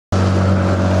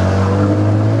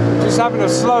having to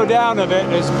slow down a bit.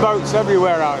 There's boats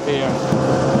everywhere out here.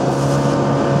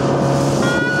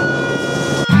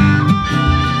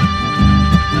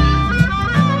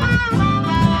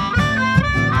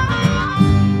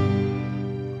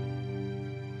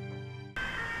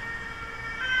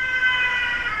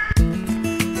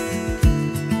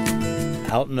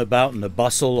 Out and about in the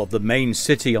bustle of the main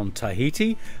city on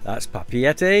Tahiti. That's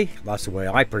Papeete, that's the way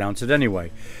I pronounce it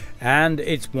anyway. And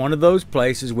it's one of those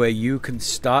places where you can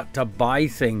start to buy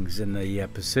things in the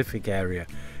Pacific area.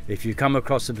 If you come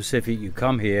across the Pacific, you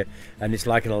come here and it's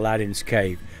like an Aladdin's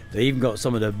cave. They even got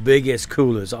some of the biggest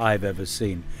coolers I've ever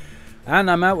seen.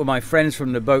 And I'm out with my friends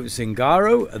from the boat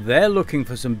Zingaro. They're looking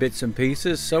for some bits and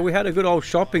pieces, so we had a good old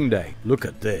shopping day. Look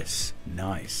at this,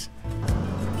 nice.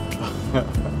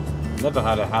 Never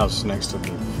had a house next to me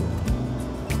before.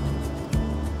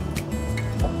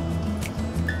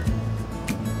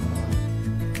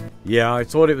 Yeah, I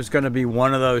thought it was going to be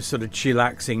one of those sort of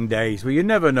chillaxing days where you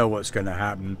never know what's going to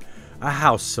happen. A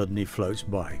house suddenly floats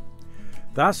by.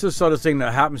 That's the sort of thing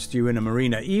that happens to you in a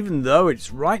marina. Even though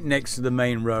it's right next to the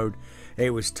main road, it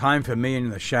was time for me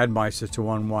and the Shadmeister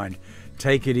to unwind.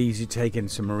 Take it easy, take in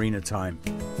some marina time.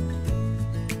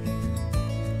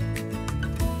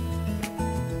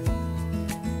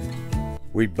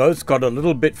 We both got a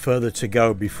little bit further to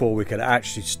go before we could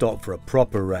actually stop for a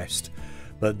proper rest.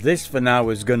 But this for now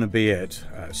is going to be it.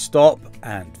 Stop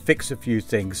and fix a few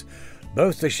things.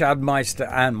 Both the Shadmeister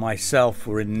and myself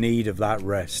were in need of that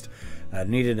rest.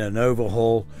 Needed an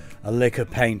overhaul, a lick of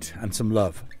paint and some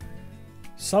love.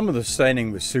 Some of the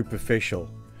staining was superficial,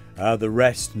 the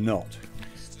rest not.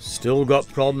 Still got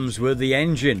problems with the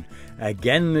engine.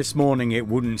 Again this morning it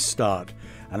wouldn't start.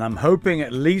 And I'm hoping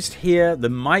at least here there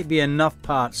might be enough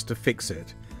parts to fix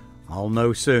it. I'll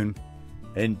know soon.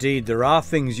 Indeed, there are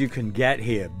things you can get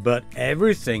here, but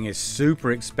everything is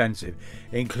super expensive,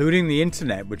 including the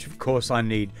internet, which of course I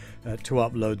need to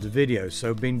upload the videos. So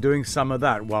I've been doing some of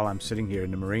that while I'm sitting here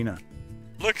in the marina.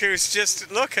 Look who's just,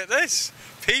 look at this,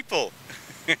 people.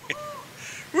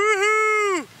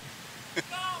 Woohoo!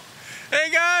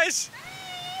 Hey guys!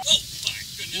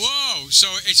 Whoa,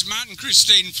 so it's Matt and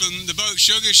Christine from the boat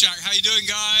Sugar Shack. How you doing,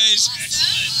 guys?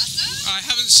 Awesome. I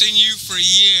haven't seen you for a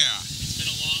year. It's been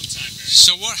a long time, Barry.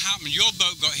 So what happened? Your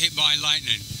boat got hit by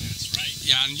lightning. That's right.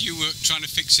 Yeah, and you were trying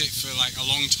to fix it for like a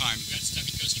long time. We got stuck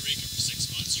in Costa Rica for 6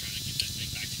 months trying to get that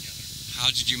thing back together. How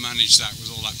did you manage that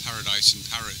with all that paradise and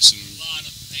parrots and... A lot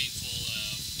of painful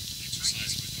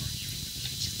exercise with arguing with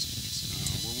the insurance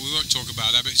companies. Well, we won't talk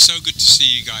about that, but it's so good to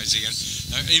see you guys again.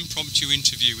 An impromptu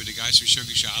interview with the guys from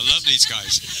Sugar Shack. I love these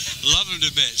guys. Love them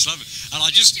to bits. Love them. And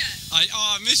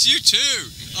I miss you too.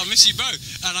 I miss you both.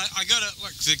 And I got to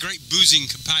look, they're great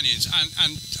boozing companions.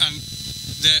 And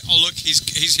they're, oh look, he's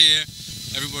here.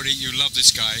 Everybody, you love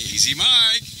this guy. Easy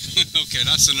Mike. Okay,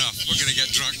 that's enough. We're gonna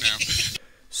get drunk now.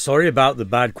 Sorry about the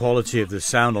bad quality of the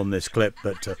sound on this clip,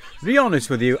 but to be honest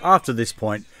with you, after this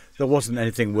point, there wasn't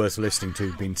anything worth listening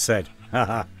to being said.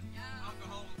 Haha.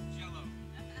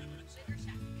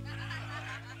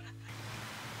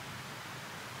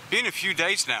 Been a few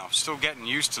days now, still getting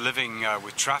used to living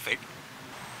with traffic.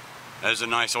 There's a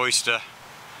nice oyster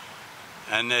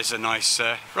and there's a nice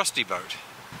rusty boat.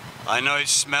 I know it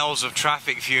smells of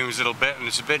traffic fumes a little bit and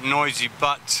it's a bit noisy,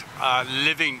 but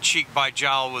living cheek by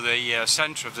jowl with the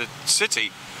centre of the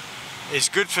city is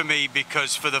good for me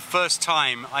because for the first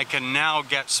time I can now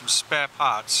get some spare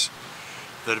parts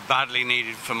that are badly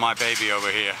needed for my baby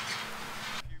over here.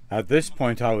 At this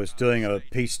point I was doing a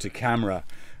piece to camera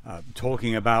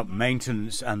talking about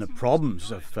maintenance and the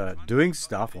problems of doing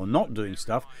stuff or not doing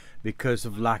stuff because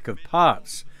of lack of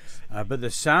parts. But the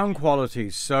sound quality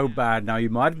is so bad. Now you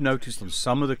might have noticed on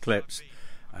some of the clips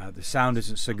the sound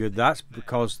isn't so good. That's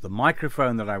because the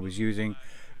microphone that I was using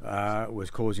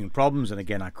was causing problems, and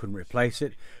again I couldn't replace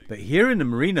it. But here in the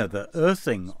marina the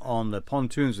earthing on the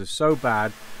pontoons was so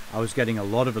bad I was getting a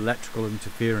lot of electrical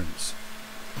interference.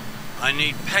 I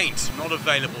need paint, not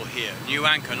available here. New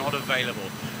anchor, not available.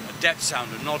 A depth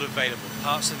sounder, not available.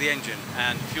 Parts of the engine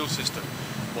and fuel system.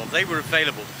 Well, they were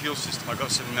available, the fuel system. I got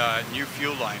some new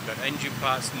fuel line, but engine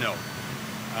parts, no.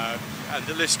 And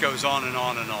the list goes on and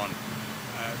on and on.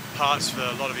 Parts for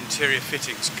a lot of interior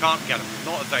fittings, can't get them,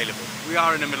 not available. We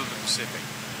are in the middle of the Pacific.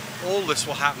 All this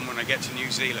will happen when I get to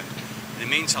New Zealand. In the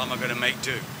meantime, I'm going to make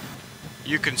do.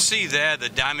 You can see there the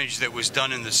damage that was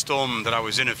done in the storm that I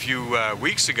was in a few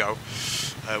weeks ago,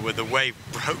 where the wave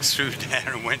broke through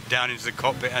there and went down into the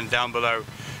cockpit and down below.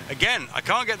 Again, I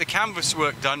can't get the canvas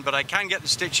work done, but I can get the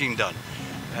stitching done.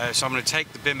 So I'm going to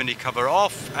take the bimini cover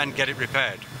off and get it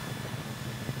repaired.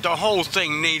 The whole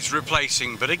thing needs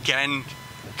replacing, but again,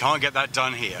 can't get that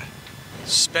done here.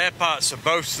 Spare parts of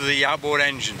both of the outboard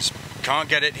engines. Can't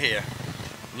get it here.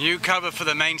 New cover for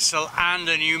the mainsail and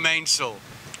a new mainsail.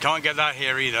 Can't get that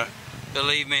here either.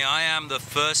 Believe me, I am the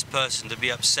first person to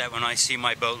be upset when I see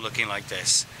my boat looking like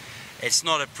this. It's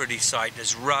not a pretty sight.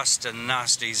 There's rust and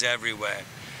nasties everywhere.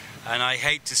 And I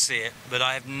hate to see it, but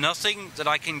I have nothing that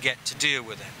I can get to deal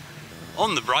with it.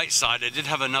 On the bright side, I did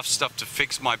have enough stuff to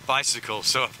fix my bicycle,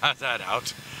 so I've had that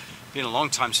out. Been a long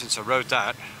time since I rode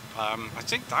that. I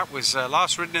think that was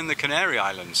last ridden in the Canary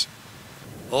Islands.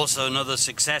 Also another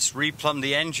success, replumbed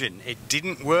the engine. It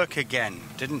didn't work again,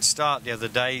 didn't start the other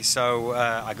day, so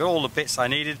I got all the bits I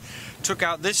needed. Took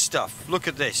out this stuff. Look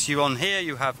at this. You on here,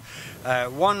 you have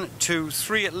 1, 2,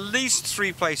 3, at least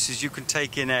 3 places you can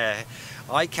take in air.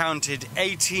 I counted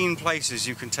 18 places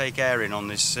you can take air in on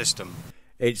this system.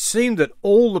 It seemed that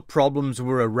all the problems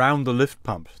were around the lift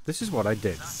pump. This is what I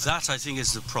did. That, I think,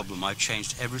 is the problem. I've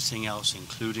changed everything else,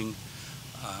 including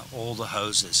all the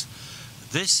hoses.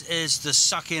 This is the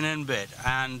sucking-in bit,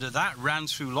 and that ran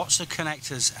through lots of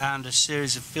connectors and a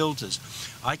series of filters.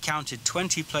 I counted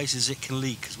 20 places it can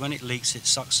leak, because when it leaks, it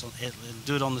sucks. It'll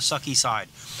do it on the sucky side.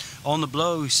 On the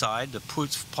blow side, the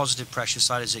positive pressure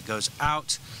side, as it goes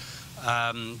out,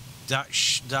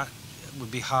 that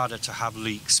would be harder to have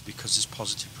leaks because there's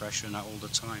positive pressure in that all the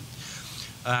time.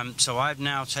 So I've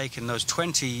now taken those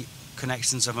 20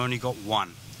 connections, I've only got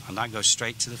 1, and that goes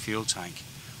straight to the fuel tank.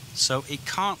 So it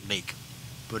can't leak,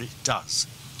 but it does.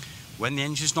 When the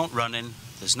engine's not running,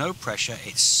 there's no pressure,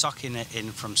 it's sucking it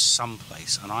in from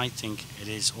someplace, and I think it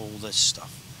is all this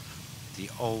stuff, the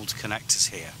old connectors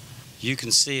here. You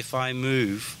can see if I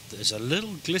move, there's a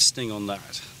little glistening on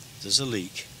that. There's a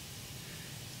leak,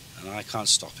 and I can't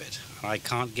stop it. I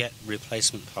can't get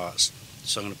replacement parts,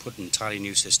 so I'm going to put an entirely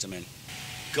new system in.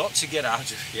 Got to get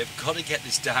out of here, got to get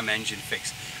this damn engine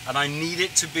fixed, and I need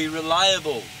it to be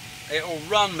reliable. It'll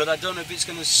run, but I don't know if it's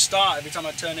going to start. Every time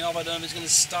I turn it off, I don't know if it's going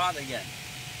to start again.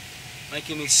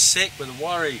 Making me sick with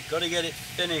worry. Got to get it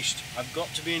finished. I've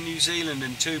got to be in New Zealand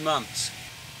in 2 months.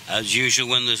 As usual,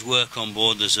 when there's work on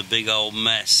board, there's a big old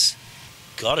mess.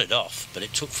 Got it off, but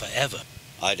it took forever.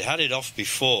 I'd had it off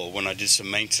before when I did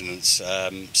some maintenance,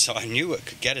 so I knew I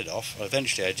could get it off.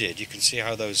 Eventually I did. You can see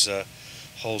how those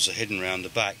holes are hidden around the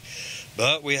back.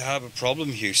 But we have a problem,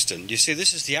 Houston. You see,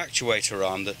 this is the actuator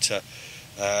arm that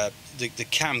the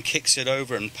cam kicks it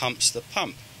over and pumps the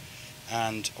pump.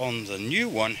 And on the new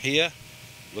one here,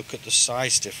 look at the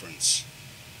size difference.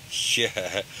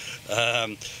 Yeah,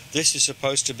 this is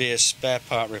supposed to be a spare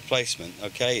part replacement.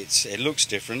 Okay, it looks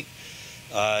different.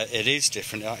 It is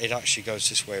different. It actually goes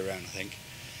this way around, I think.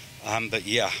 But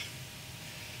yeah,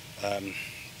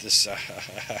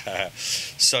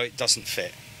 so it doesn't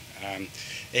fit.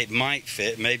 It might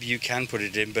fit. Maybe you can put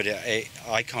it in, but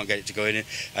I can't get it to go in.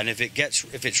 And if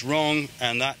it's wrong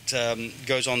and that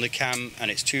goes on the cam and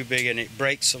it's too big and it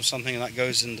breaks or something and that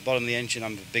goes in the bottom of the engine,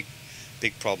 I'm a big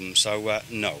problem. So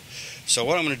no. So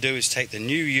what I'm going to do is take the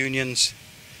new unions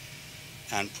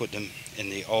and put them in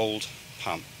the old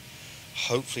pump.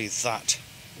 Hopefully that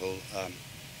will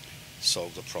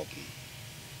solve the problem.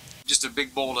 Just a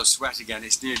big ball of sweat again.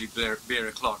 It's nearly beer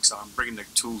o'clock, so I'm bringing the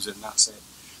tools in, that's it.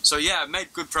 So yeah, I've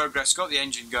made good progress, got the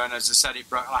engine going. As I said, it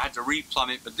broke. I had to replumb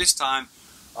it, but this time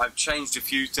I've changed a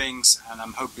few things and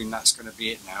I'm hoping that's going to be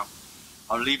it now.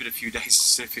 I'll leave it a few days to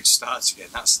see if it starts again.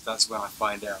 That's when I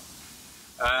find out.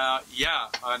 Yeah,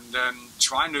 and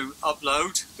trying to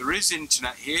upload. There is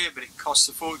internet here, but it costs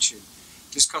a fortune.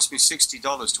 It just cost me $60 to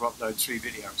upload 3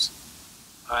 videos,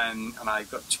 and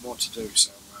I've got more to do.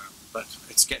 So, but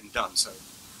it's getting done. So,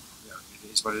 yeah,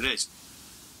 it is what it is.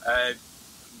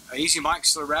 Easy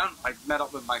Mike's still around. I met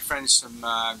up with my friends from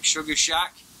Sugar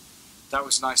Shack. That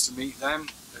was nice to meet them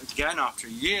again after a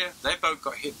year. They both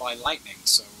got hit by lightning,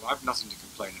 so I've nothing to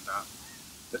complain about.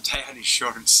 But they had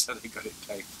insurance, so they got it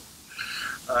paid for.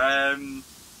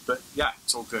 But yeah,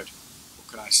 it's all good. What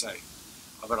can I say?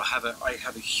 I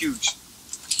have a huge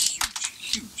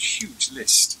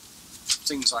list of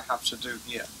things I have to do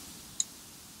here.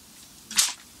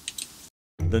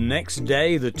 The next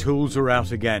day, the tools are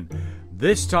out again.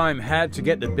 This time had to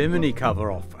get the bimini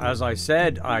cover off. As I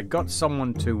said, I got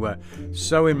someone to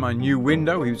sew in my new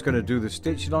window. He was going to do the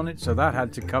stitching on it, so that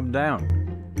had to come down.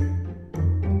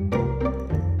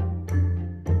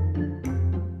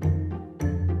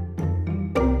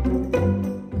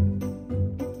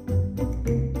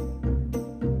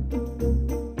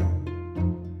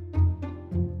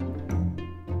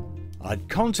 I'd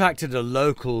contacted a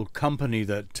local company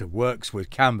that works with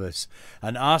canvas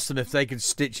and asked them if they could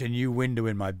stitch a new window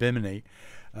in my bimini.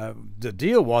 The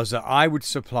deal was that I would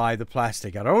supply the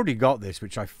plastic. I'd already got this,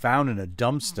 which I found in a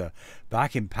dumpster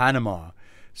back in Panama.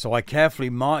 so I carefully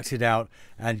marked it out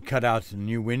and cut out a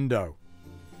new window.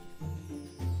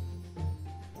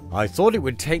 I thought it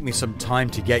would take me some time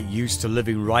to get used to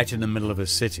living right in the middle of a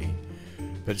city,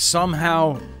 but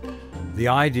somehow the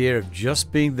idea of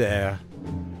just being there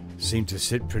seemed to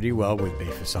sit pretty well with me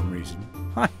for some reason.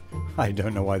 I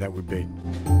don't know why that would be.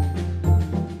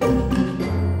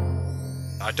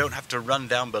 I don't have to run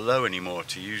down below anymore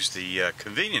to use the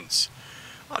convenience.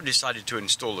 I've decided to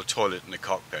install a toilet in the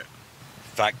cockpit.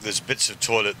 In fact, there's bits of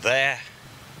toilet there,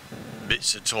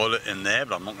 bits of toilet in there,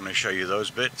 but I'm not going to show you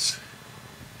those bits.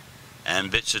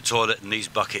 And bits of toilet in these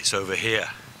buckets over here.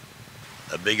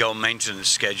 A big old maintenance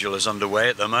schedule is underway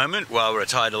at the moment while we're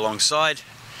tied alongside,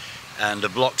 and a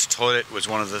blocked toilet was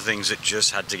one of the things that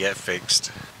just had to get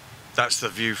fixed. That's the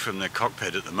view from the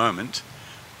cockpit at the moment.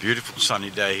 Beautiful sunny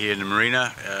day here in the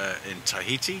marina in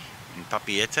Tahiti, in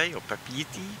Papeete, or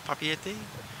Papeete.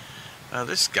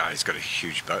 This guy's got a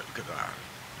huge boat, look at that.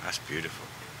 That's beautiful.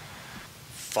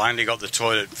 Finally got the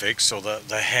toilet fixed, or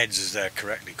the heads as they're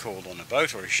correctly called on a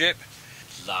boat or a ship.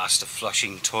 Last, a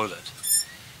flushing toilet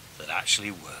that actually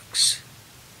works.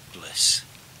 Bliss.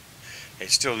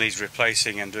 It still needs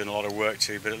replacing and doing a lot of work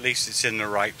to, but at least it's in the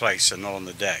right place and not on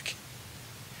the deck.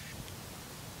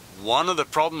 One of the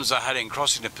problems I had in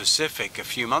crossing the Pacific a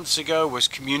few months ago was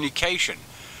communication.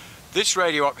 This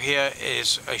radio up here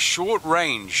is a short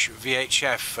range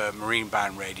VHF marine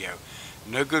band radio.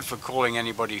 No good for calling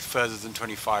anybody further than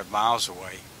 25 miles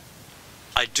away.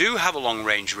 I do have a long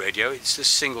range radio. It's this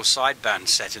single sideband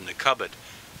set in the cupboard.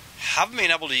 Haven't been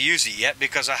able to use it yet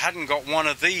because I hadn't got one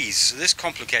of these. This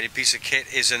complicated piece of kit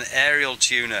is an aerial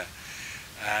tuner,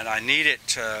 and I need it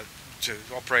to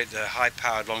operate the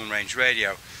high-powered long-range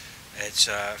radio. It's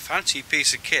a fancy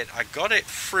piece of kit. I got it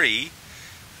free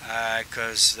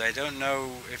because they don't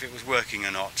know if it was working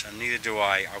or not, and neither do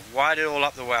I. I've wired it all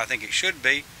up the way I think it should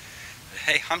be. But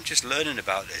hey, I'm just learning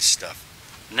about this stuff.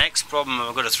 Next problem,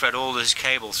 I've got to thread all this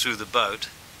cable through the boat.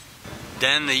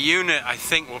 Then the unit, I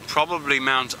think, will probably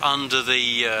mount under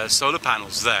the solar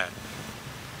panels there.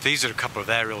 These are a couple of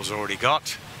aerials already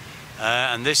got.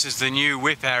 And this is the new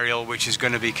whip aerial, which is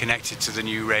going to be connected to the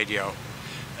new radio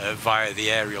via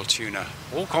the aerial tuner.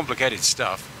 All complicated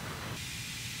stuff.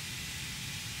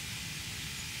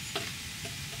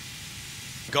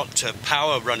 Got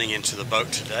power running into the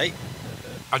boat today.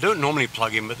 I don't normally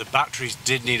plug in, but the batteries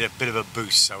did need a bit of a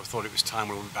boost, so I thought it was time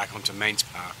we went back onto mains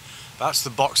power. That's the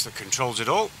box that controls it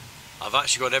all. I've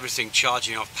actually got everything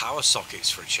charging off power sockets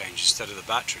for a change instead of the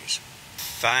batteries.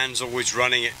 Fans always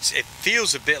running. It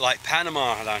feels a bit like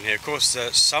Panama down here. Of course,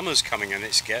 summer's coming and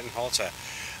it's getting hotter.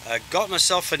 Got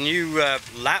myself a new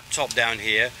laptop down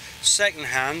here, second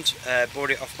hand. Bought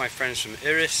it off my friends from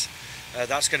Iris.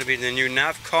 That's going to be the new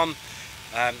Navcom.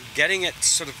 Getting it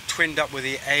sort of twinned up with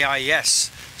the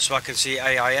AIS, so I can see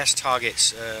AIS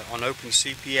targets on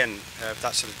OpenCPN.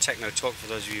 That's sort of techno talk for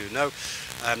those of you who know.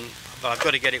 But I've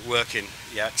got to get it working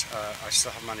yet. I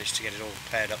still haven't managed to get it all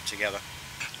paired up together.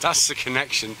 That's the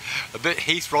connection. A bit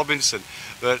Heath Robinson,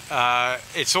 but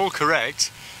it's all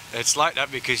correct. It's like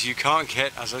that because you can't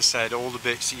get, as I said, all the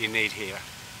bits that you need here.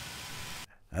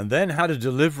 And then had a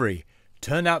delivery.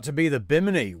 Turned out to be the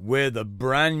Bimini with a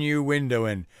brand new window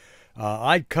in.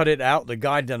 I'd cut it out. The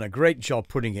guy done a great job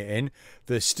putting it in.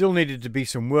 There still needed to be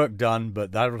some work done,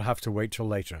 but that'll have to wait till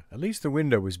later. At least the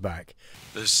window was back.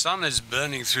 The sun is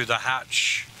burning through the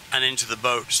hatch and into the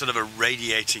boat, sort of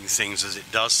irradiating things as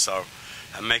it does so,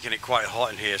 and making it quite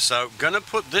hot in here. So, gonna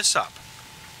put this up.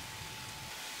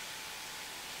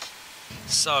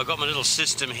 So I've got my little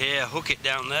system here, hook it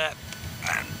down there,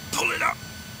 and pull it up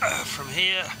from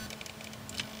here.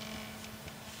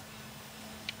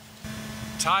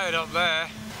 Tie it up there,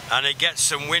 and it gets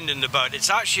some wind in the boat. It's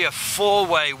actually a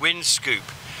four-way wind scoop.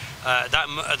 At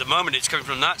the moment it's coming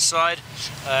from that side.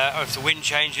 If the wind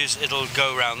changes, it'll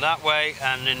go around that way,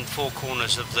 and in four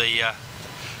corners of the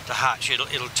hatch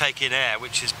it'll take in air,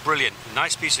 which is brilliant.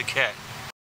 Nice piece of kit.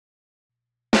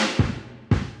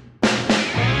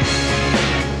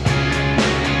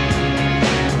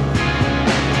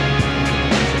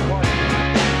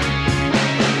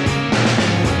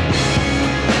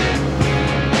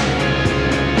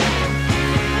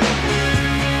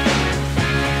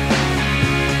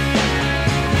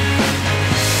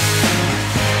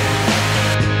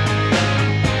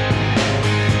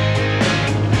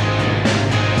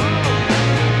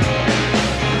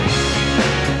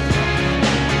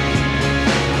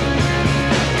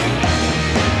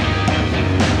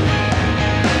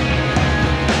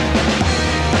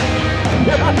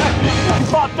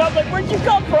 Where'd you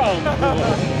come from?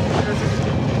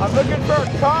 I'm looking for a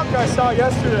conch I saw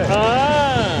yesterday.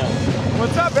 Ah.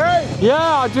 What's up, Barry?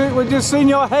 Yeah, we've just seen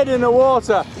your head in the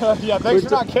water. Yeah, thanks for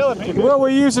not killing me. Well, we're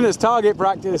using it as target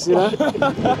practice, you know.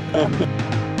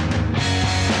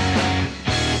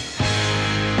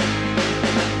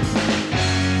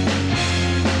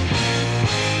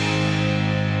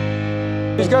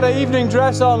 He's got an evening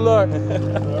dress on, look.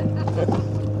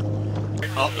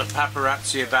 Oh, the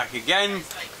paparazzi are back again.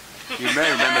 You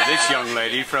may remember this young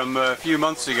lady from a few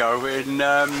months ago in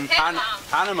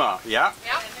Panama, yeah?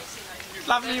 Yep.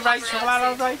 Lovely Rachel,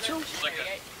 hello Rachel. Like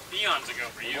eons ago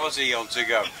for you. It was eons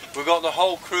ago. We've got the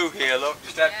whole crew here, look,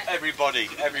 just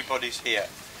everybody's here.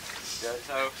 Yeah,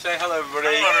 so say hello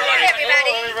everybody.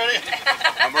 Hello, everybody.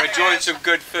 And we're enjoying some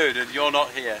good food and you're not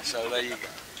here, so there you go.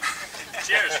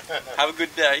 Cheers. Have a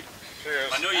good day. Cheers.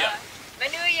 Manuya.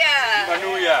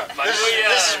 Manuya.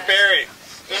 This is Barry.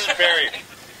 This is Barry.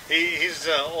 He's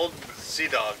an old sea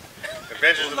dog.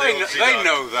 Adventures of the Old Sea They Dog.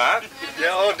 know that.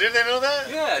 Yeah. Oh, did they know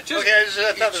that? Yeah. Just, okay,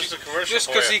 I thought this was a commercial. just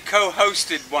because he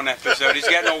co-hosted one episode, he's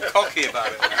getting all cocky about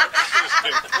it now.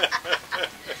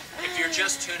 If you're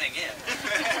just tuning in.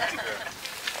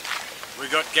 We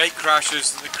got gate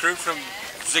crashers. The crew from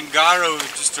Zingaro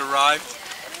just arrived.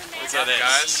 What's up,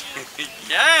 guys?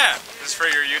 Yeah. This is for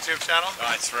your YouTube channel?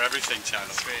 Oh, it's for everything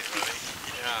channel. Sweet, buddy.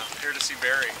 Yeah. Here to see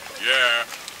Barry. Yeah.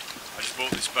 I just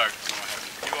bought this boat. So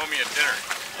You owe me a dinner.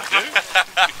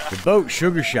 The boat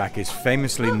Sugar Shack is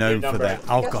famously known for their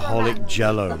alcoholic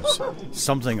jellos,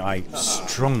 something I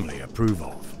strongly approve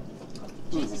of.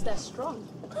 Jesus, that's strong.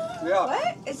 Yeah.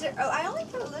 What? Is there? Oh, I only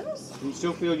put a little Can you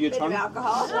still feel your bit of tongue?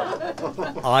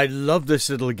 alcohol. I love this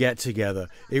little get together.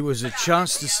 It was a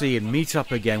chance to see and meet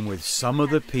up again with some of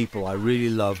the people I really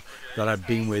love that I've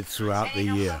been with throughout the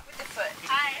year.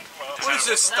 What is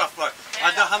this stuff like? I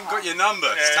haven't got your number.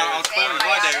 I'll call you.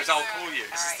 My name is I'll call you.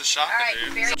 This is the shop,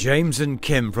 dude. James and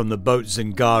Kim from the boat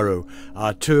Zingaro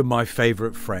are two of my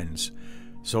favourite friends.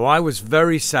 So I was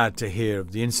very sad to hear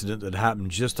of the incident that happened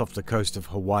just off the coast of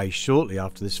Hawaii shortly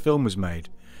after this film was made.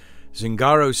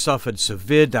 Zingaro suffered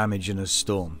severe damage in a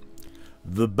storm.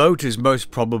 The boat is most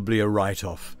probably a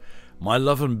write-off. My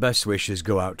love and best wishes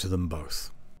go out to them both.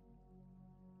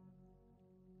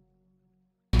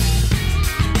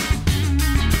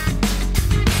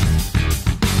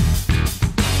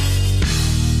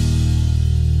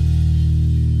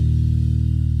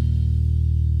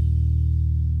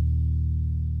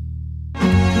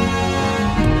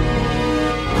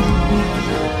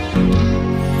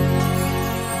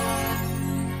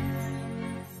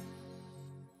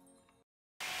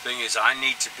 Thing is, I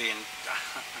need to be in.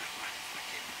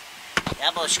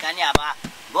 Ja, bo szkania,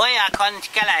 bo ja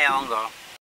kończę ongo.